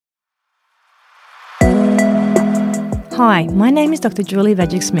Hi, my name is Dr. Julie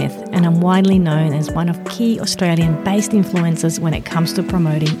Vajic-Smith and I'm widely known as one of key Australian-based influencers when it comes to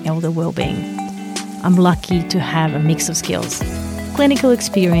promoting elder wellbeing. I'm lucky to have a mix of skills: clinical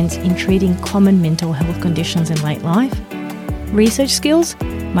experience in treating common mental health conditions in late life, research skills,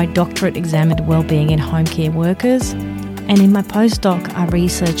 my doctorate examined wellbeing in home care workers, and in my postdoc I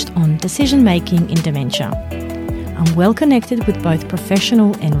researched on decision-making in dementia. I'm well connected with both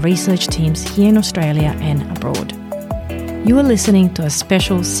professional and research teams here in Australia and abroad. You are listening to a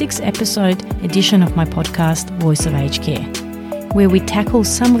special 6-episode edition of my podcast, Voice of Aged Care, where we tackle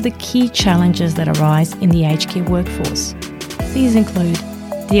some of the key challenges that arise in the aged care workforce. These include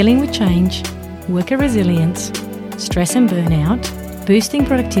dealing with change, worker resilience, stress and burnout, boosting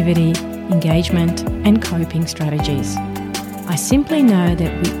productivity, engagement, and coping strategies. I simply know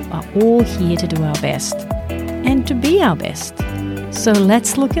that we are all here to do our best and to be our best. So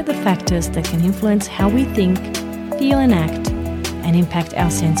let's look at the factors that can influence how we think, feel and act, and impact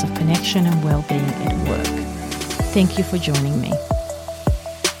our sense of connection and well-being at work. Thank you for joining me.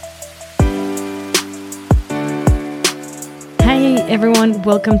 Hey everyone,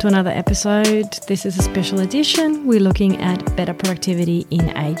 welcome to another episode. This is a special edition. We're looking at better productivity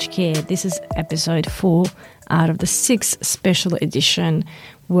in aged care. This is episode 4 out of the 6 special edition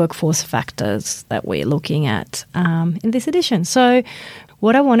workforce factors that we're looking at in this edition. So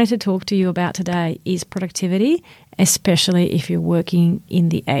what I wanted to talk to you about today is productivity, especially if you're working in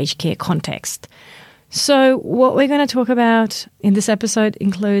the aged care context. So what we're going to talk about in this episode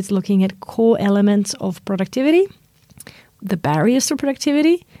includes looking at core elements of productivity, the barriers to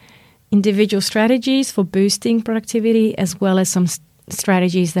productivity, individual strategies for boosting productivity, as well as some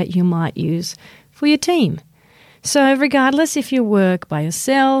strategies that you might use for your team. So regardless if you work by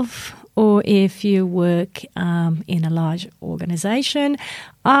yourself or if you work in a large organization,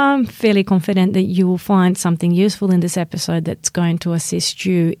 I'm fairly confident that you will find something useful in this episode that's going to assist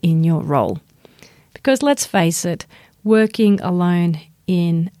you in your role. Because let's face it, working alone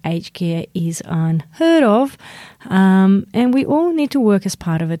in aged care is unheard of, and we all need to work as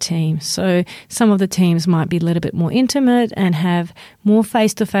part of a team. So some of the teams might be a little bit more intimate and have more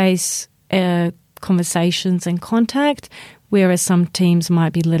face-to-face conversations and contact, whereas some teams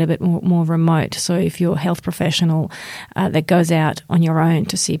might be a little bit more remote. So if you're a health professional that goes out on your own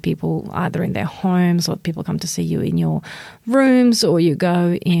to see people either in their homes or people come to see you in your rooms or you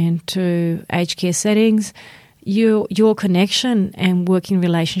go into aged care settings, your connection and working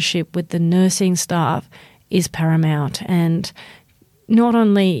relationship with the nursing staff is paramount. And not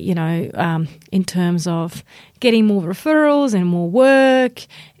only, in terms of getting more referrals and more work,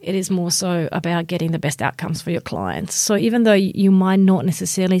 it is more so about getting the best outcomes for your clients. So even though you might not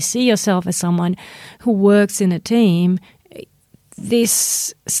necessarily see yourself as someone who works in a team,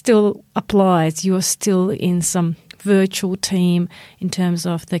 this still applies. You're still in some virtual team in terms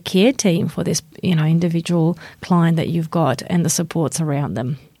of the care team for this, individual client that you've got and the supports around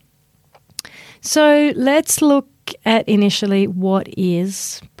them. So let's look at initially what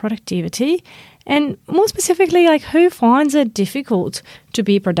is productivity and more specifically, who finds it difficult to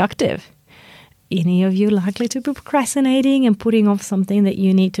be productive? Any of you likely to be procrastinating and putting off something that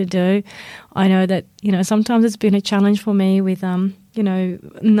you need to do? I know that, sometimes it's been a challenge for me with, a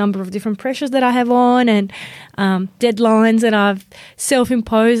number of different pressures that I have on and deadlines that I've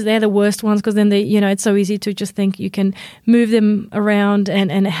self-imposed. They're the worst ones because then it's so easy to just think you can move them around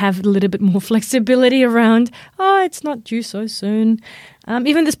and have a little bit more flexibility around, it's not due so soon.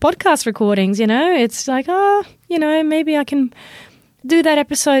 Even this podcast recordings, it's like, maybe I can do that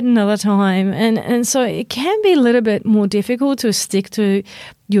episode another time. And so it can be a little bit more difficult to stick to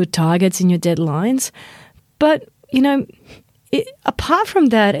your targets and your deadlines. But, apart from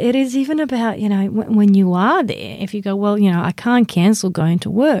that, it is even about, when you are there, if you go, well, I can't cancel going to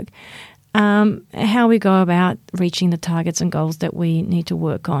work, how we go about reaching the targets and goals that we need to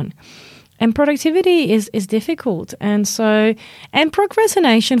work on. And productivity is difficult. And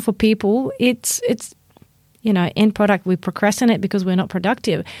procrastination for people, it's end product, we procrastinate because we're not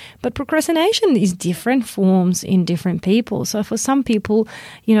productive. But procrastination is different forms in different people. So for some people,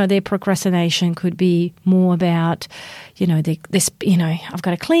 their procrastination could be more about, I've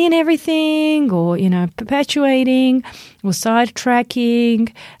got to clean everything or, perpetuating or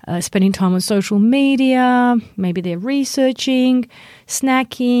sidetracking, spending time on social media. Maybe they're researching,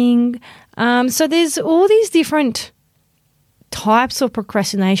 snacking. So there's all these different types of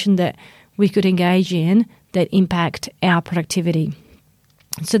procrastination that we could engage in that impact our productivity.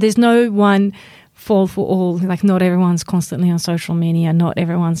 So there's no one fall for all, like not everyone's constantly on social media, not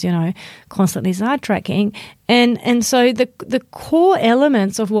everyone's, constantly sidetracking. And so the core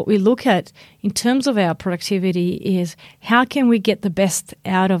elements of what we look at in terms of our productivity is how can we get the best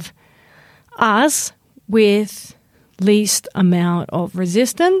out of us with least amount of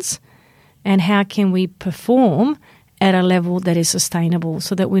resistance, and how can we perform at a level that is sustainable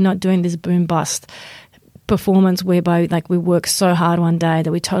so that we're not doing this boom bust performance whereby like we work so hard one day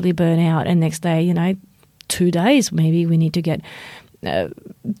that we totally burn out, and next day, 2 days maybe we need to get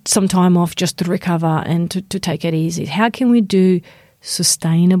some time off just to recover and to take it easy. How can we do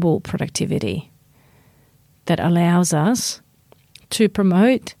sustainable productivity that allows us to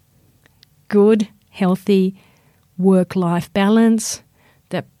promote good, healthy work-life balance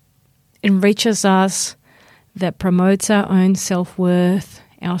that enriches us, that promotes our own self-worth,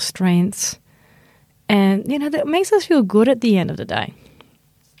 our strengths, and, that makes us feel good at the end of the day.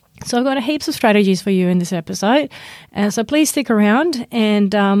 So I've got heaps of strategies for you in this episode. So please stick around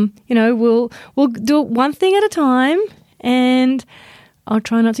and, we'll do it one thing at a time, and I'll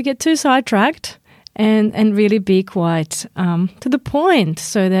try not to get too sidetracked and really be quite to the point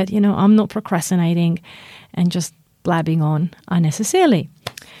so that, I'm not procrastinating and just blabbing on unnecessarily.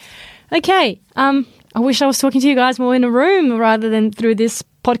 Okay, I wish I was talking to you guys more in a room rather than through this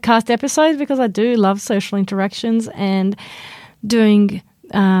podcast episode, because I do love social interactions and doing,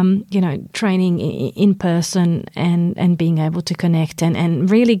 training in person and being able to connect and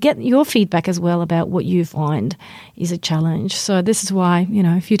really get your feedback as well about what you find is a challenge. So this is why,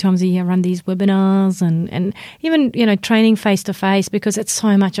 a few times a year I run these webinars and even, training face-to-face, because it's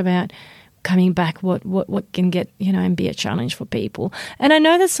so much about coming back what can get, and be a challenge for people. And I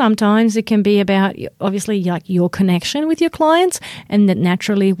know that sometimes it can be about, obviously, like your connection with your clients, and that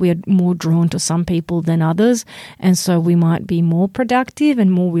naturally we're more drawn to some people than others. And so we might be more productive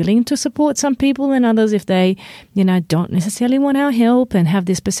and more willing to support some people than others if they, don't necessarily want our help and have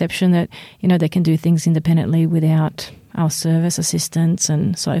this perception that, they can do things independently without our service assistance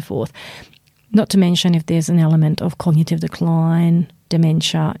and so forth. Not to mention if there's an element of cognitive decline,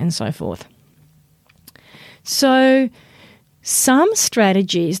 dementia, and so forth. So some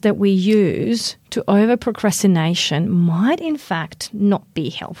strategies that we use to over procrastination might in fact not be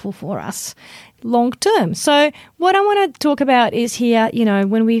helpful for us long term. So what I want to talk about is here,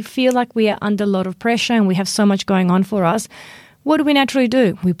 when we feel like we are under a lot of pressure and we have so much going on for us, what do we naturally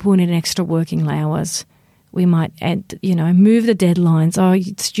do? We put in extra working hours. We might add, move the deadlines. Oh,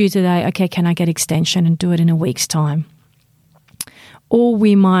 it's due today. Okay, can I get extension and do it in a week's time? Or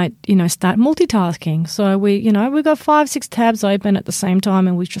we might, start multitasking. So we've got 5-6 tabs open at the same time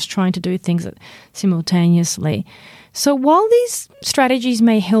and we're just trying to do things simultaneously. So while these strategies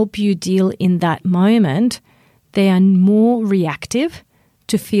may help you deal in that moment, they are more reactive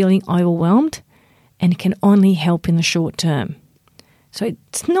to feeling overwhelmed and can only help in the short term. So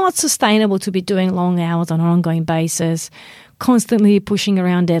it's not sustainable to be doing long hours on an ongoing basis, constantly pushing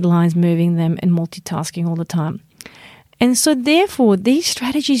around deadlines, moving them, and multitasking all the time. And so therefore, these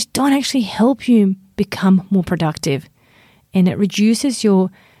strategies don't actually help you become more productive, and it reduces your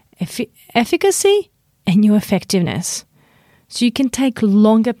efficacy and your effectiveness. So you can take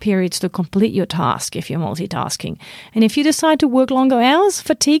longer periods to complete your task if you're multitasking. And if you decide to work longer hours,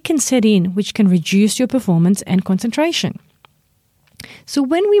 fatigue can set in, which can reduce your performance and concentration. So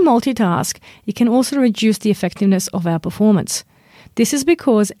when we multitask, it can also reduce the effectiveness of our performance. This is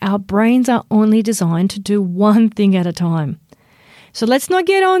because our brains are only designed to do one thing at a time. So let's not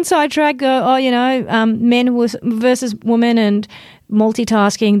get on sidetrack, men versus women and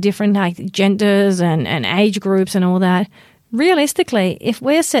multitasking, different genders and age groups and all that. Realistically, if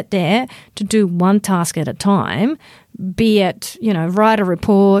we're set there to do one task at a time, be it, write a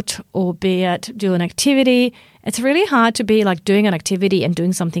report or be it do an activity, it's really hard to be doing an activity and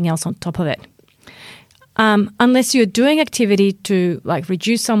doing something else on top of it. Unless you're doing activity to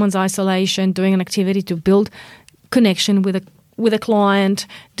reduce someone's isolation, doing an activity to build connection with a client,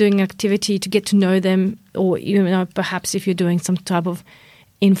 doing an activity to get to know them, or perhaps if you're doing some type of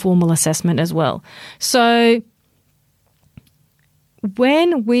informal assessment as well. So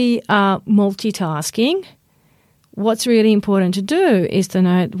when we are multitasking, what's really important to do is to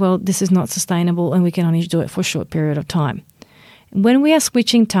know, well, this is not sustainable and we can only do it for a short period of time. When we are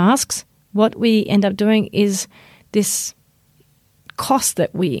switching tasks, what we end up doing is this cost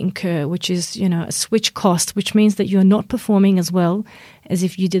that we incur, which is, a switch cost, which means that you're not performing as well as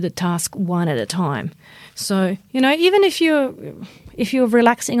if you did the task one at a time. So, even if you're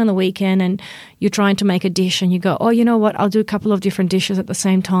relaxing on the weekend and you're trying to make a dish and you go, oh, you know what, I'll do a couple of different dishes at the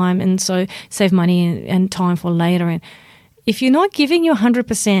same time and so save money and time for later. And if you're not giving your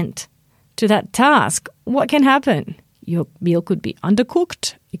 100% to that task, what can happen? Your meal could be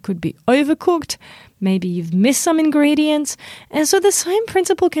undercooked, it could be overcooked, maybe you've missed some ingredients. And so the same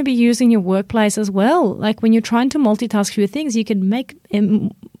principle can be used in your workplace as well. Like when you're trying to multitask fewer things, you can make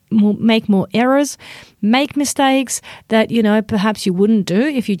more errors, make mistakes that, perhaps you wouldn't do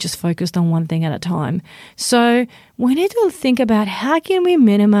if you just focused on one thing at a time. So we need to think about how can we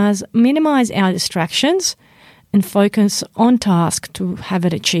minimize our distractions and focus on task to have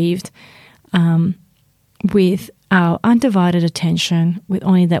it achieved with our undivided attention, with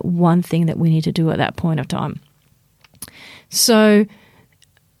only that one thing that we need to do at that point of time. So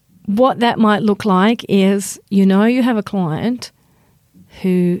what that might look like is, you have a client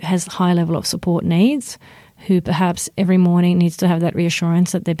who has a high level of support needs, who perhaps every morning needs to have that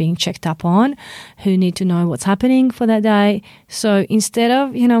reassurance that they're being checked up on, who need to know what's happening for that day. So instead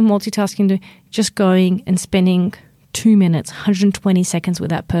of, multitasking, just going and spending 2 minutes, 120 seconds with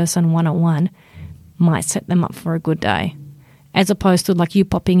that person one-on-one might set them up for a good day, as opposed to like you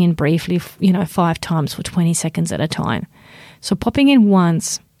popping in briefly, 5 times for 20 seconds at a time. So popping in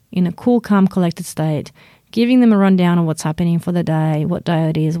once in a cool, calm, collected state, giving them a rundown of what's happening for the day, what day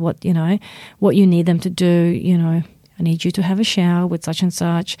it is, what you need them to do. I need you to have a shower with such and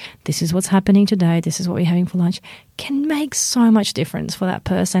such. This is what's happening today. This is what we're having for lunch. Can make so much difference for that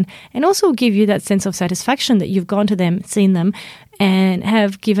person, and also give you that sense of satisfaction that you've gone to them, seen them, and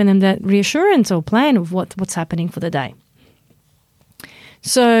have given them that reassurance or plan of what's happening for the day.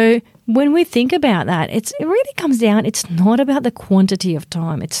 So when we think about that, it really comes down, it's not about the quantity of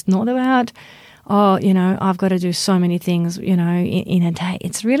time. It's not about, I've got to do so many things, in a day.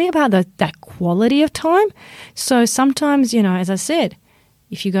 It's really about that quality of time. So sometimes, as I said,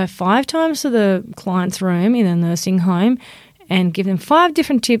 if you go 5 times to the client's room in a nursing home and give them 5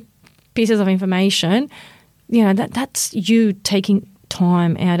 different pieces of information, that's you taking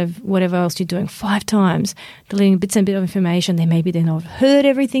time out of whatever else you're doing 5 times, deleting bits and bits of information. They're not heard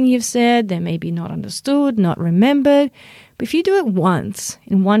everything you've said. They may be not understood, not remembered. But if you do it once,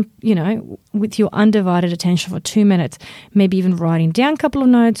 with your undivided attention for 2 minutes, maybe even writing down a couple of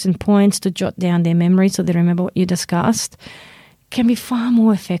notes and points to jot down their memory so they remember what you discussed, can be far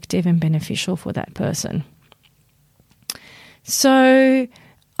more effective and beneficial for that person. So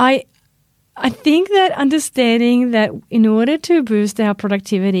I think that understanding that in order to boost our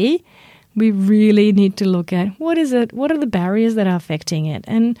productivity, we really need to look at what are the barriers that are affecting it.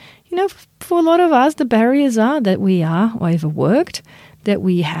 And, for a lot of us, the barriers are that we are overworked, that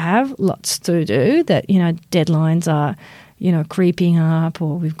we have lots to do, that, deadlines are, creeping up,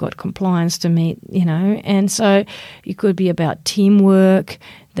 or we've got compliance to meet, and so it could be about teamwork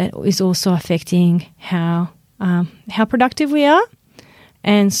that is also affecting how productive we are.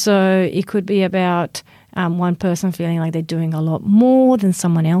 And so it could be about one person feeling like they're doing a lot more than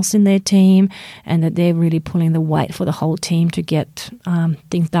someone else in their team, and that they're really pulling the weight for the whole team to get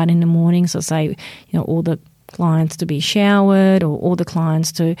things done in the morning. So say, all the clients to be showered, or all the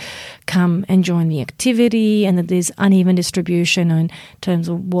clients to come and join the activity, and that there's uneven distribution in terms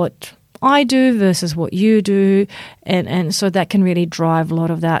of what I do versus what you do. And so that can really drive a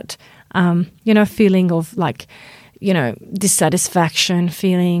lot of that, feeling of like, dissatisfaction,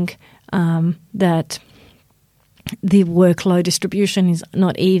 feeling that the workload distribution is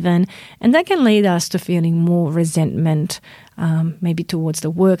not even, and that can lead us to feeling more resentment, maybe towards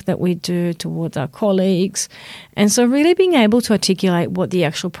the work that we do, towards our colleagues. And so really being able to articulate what the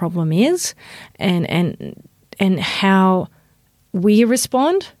actual problem is and how we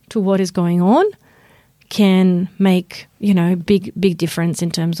respond to what is going on can make, big difference in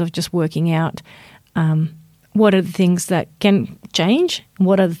terms of just working out what are the things that can change,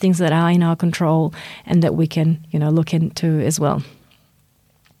 what are the things that are in our control and that we can, look into as well.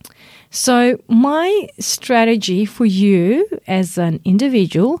 So my strategy for you as an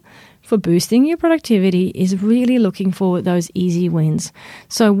individual for boosting your productivity is really looking for those easy wins.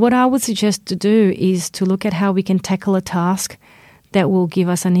 So what I would suggest to do is to look at how we can tackle a task that will give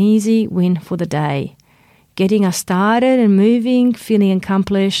us an easy win for the day, getting us started and moving, feeling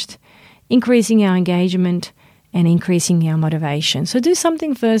accomplished, increasing our engagement, and increasing our motivation. So do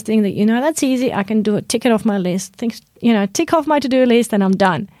something first thing that, that's easy, I can do it, tick it off my list, tick off my to-do list and I'm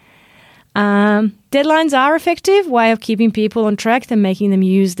done. Deadlines are effective way of keeping people on track and making them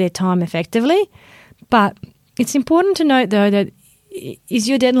use their time effectively. But it's important to note, though, that is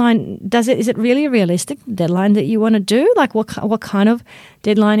your deadline, is it really a realistic deadline that you want to do? Like what kind of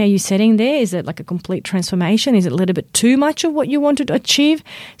deadline are you setting there? Is it like a complete transformation? Is it a little bit too much of what you want to achieve?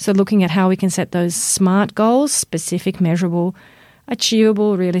 So looking at how we can set those SMART goals, specific, measurable,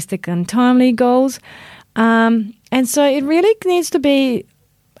 achievable, realistic and timely goals. And so it really needs to be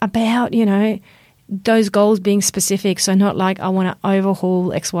about, those goals being specific. So not like I want to overhaul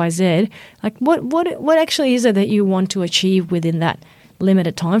XYZ. Like what actually is it that you want to achieve within that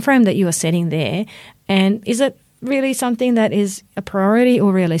limited time frame that you are setting there? And is it really something that is a priority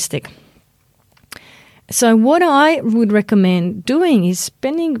or realistic? So what I would recommend doing is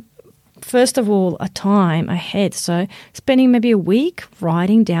spending, first of all, a time ahead. So spending maybe a week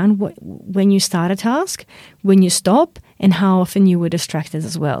writing down when you start a task, when you stop, and how often you were distracted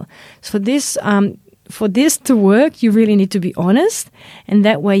as well. So for this to work, you really need to be honest, and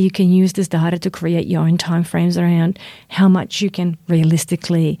that way you can use this data to create your own timeframes around how much you can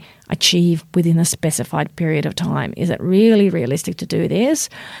realistically achieve within a specified period of time. Is it really realistic to do this?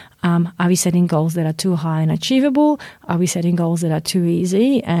 Are we setting goals that are too high and achievable? Are we setting goals that are too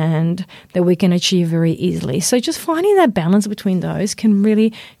easy and that we can achieve very easily? So just finding that balance between those can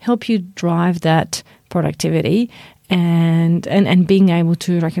really help you drive that productivity and being able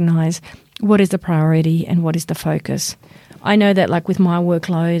to recognize what is the priority and what is the focus. I know that like with my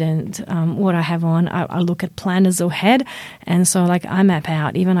workload and what I have on, I look at planners ahead. And so like I map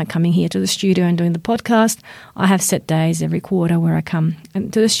out, even like coming here to the studio and doing the podcast, I have set days every quarter where I come to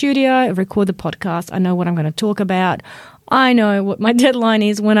the studio, record the podcast. I know what I'm going to talk about. I know what my deadline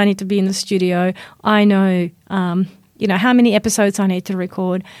is when I need to be in the studio. I know, how many episodes I need to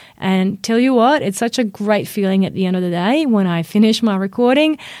record. And tell you what, it's such a great feeling at the end of the day when I finish my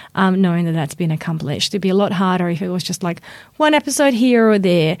recording, knowing that that's been accomplished. It'd be a lot harder if it was just like one episode here or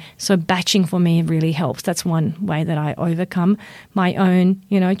there. So batching for me really helps. That's one way that I overcome my own,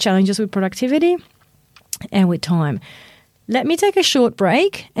 challenges with productivity and with time. Let me take a short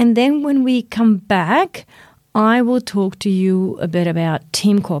break. And then when we come back, I will talk to you a bit about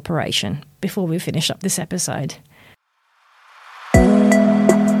team cooperation before we finish up this episode.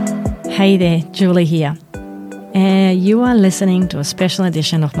 Hey there, Julie here. You are listening to a special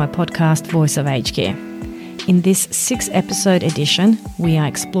edition of my podcast, Voice of Aged Care. In this 6-episode edition, we are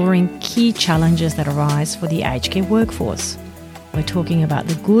exploring key challenges that arise for the aged care workforce. We're talking about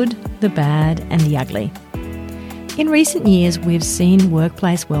the good, the bad, and the ugly. In recent years, we've seen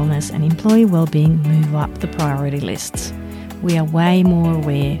workplace wellness and employee wellbeing move up the priority lists. We are way more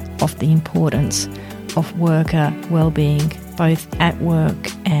aware of the importance of worker wellbeing, both at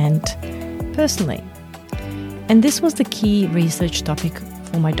work and personally. And this was the key research topic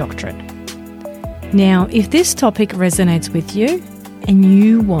for my doctorate. Now, if this topic resonates with you and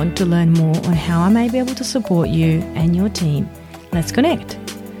you want to learn more on how I may be able to support you and your team, let's connect.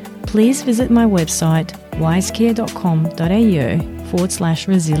 Please visit my website,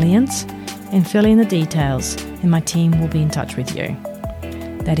 wisecare.com.au/resilience and fill in the details, and my team will be in touch with you.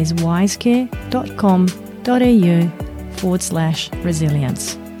 That is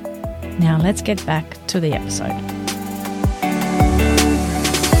wisecare.com.au/resilience. Now let's get back to the episode.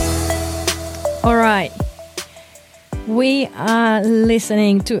 All right. We are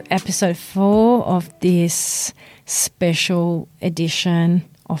listening to episode 4 of this special edition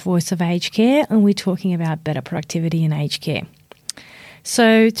of Voice of Aged Care, and we're talking about better productivity in aged care.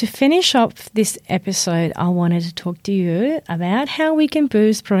 So to finish up this episode, I wanted to talk to you about how we can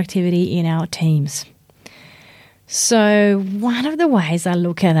boost productivity in our teams. So one of the ways I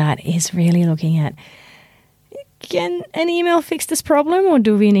look at that is really looking at, can an email fix this problem, or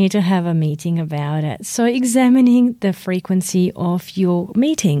do we need to have a meeting about it? So examining the frequency of your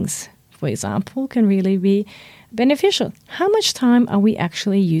meetings, for example, can really be beneficial. How much time are we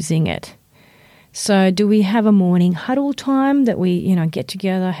actually using it? So do we have a morning huddle time that we, get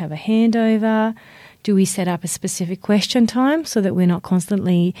together, have a handover? Do we set up a specific question time so that we're not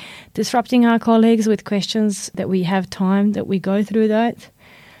constantly disrupting our colleagues with questions, that we have time that we go through that?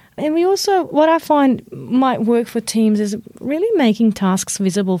 And we also, what I find might work for teams is really making tasks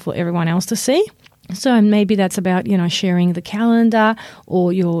visible for everyone else to see. So maybe that's about, sharing the calendar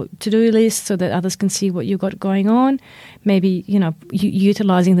or your to-do list so that others can see what you've got going on. Maybe,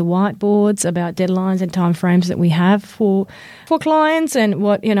 utilizing the whiteboards about deadlines and timeframes that we have for clients, and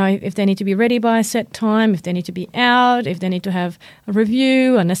what, if they need to be ready by a set time, if they need to be out, if they need to have a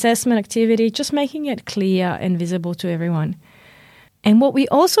review, an assessment activity, just making it clear and visible to everyone. And what we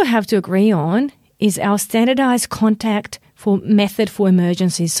also have to agree on is our standardized contact method for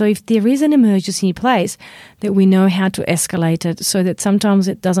emergencies. So if there is an emergency in place, that we know how to escalate it, so that sometimes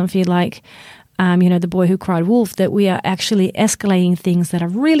it doesn't feel like, the boy who cried wolf, that we are actually escalating things that are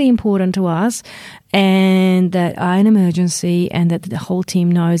really important to us and that are an emergency, and that the whole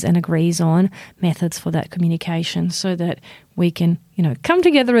team knows and agrees on methods for that communication, so that we can, come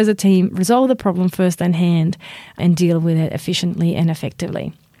together as a team, resolve the problem first in hand, and deal with it efficiently and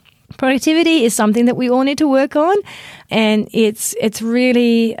effectively. Productivity is something that we all need to work on, and it's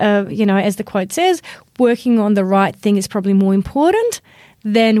really, as the quote says, working on the right thing is probably more important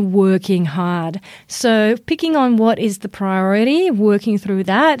than working hard. So picking on what is the priority, working through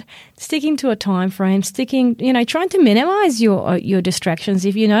that, sticking to a time frame, trying to minimize your distractions.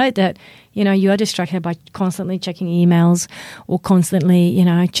 If you know that, you are distracted by constantly checking emails or constantly,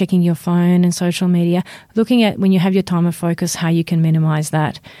 checking your phone and social media, looking at when you have your time of focus, how you can minimize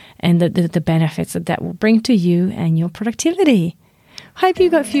that and the benefits that will bring to you and your productivity. Hope you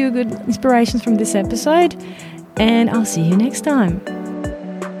got a few good inspirations from this episode, and I'll see you next time.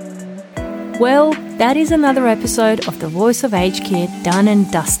 Well, that is another episode of the Voice of Aged Care done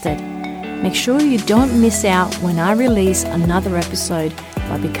and dusted. Make sure you don't miss out when I release another episode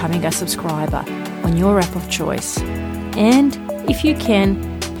by becoming a subscriber on your app of choice. And if you can,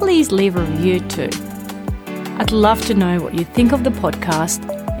 please leave a review too. I'd love to know what you think of the podcast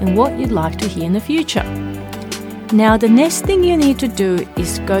and what you'd like to hear in the future. Now, the next thing you need to do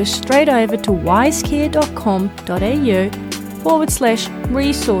is go straight over to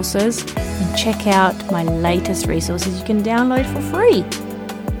wisecare.com.au/resources and check out my latest resources you can download for free.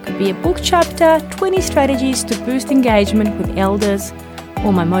 It could be a book chapter, 20 strategies to boost engagement with elders,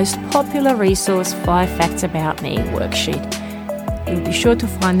 or my most popular resource, 5 Facts About Me worksheet. You'll be sure to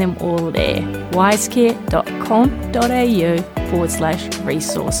find them all there.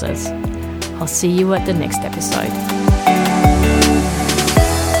 wisecare.com.au/resources. I'll see you at the next episode.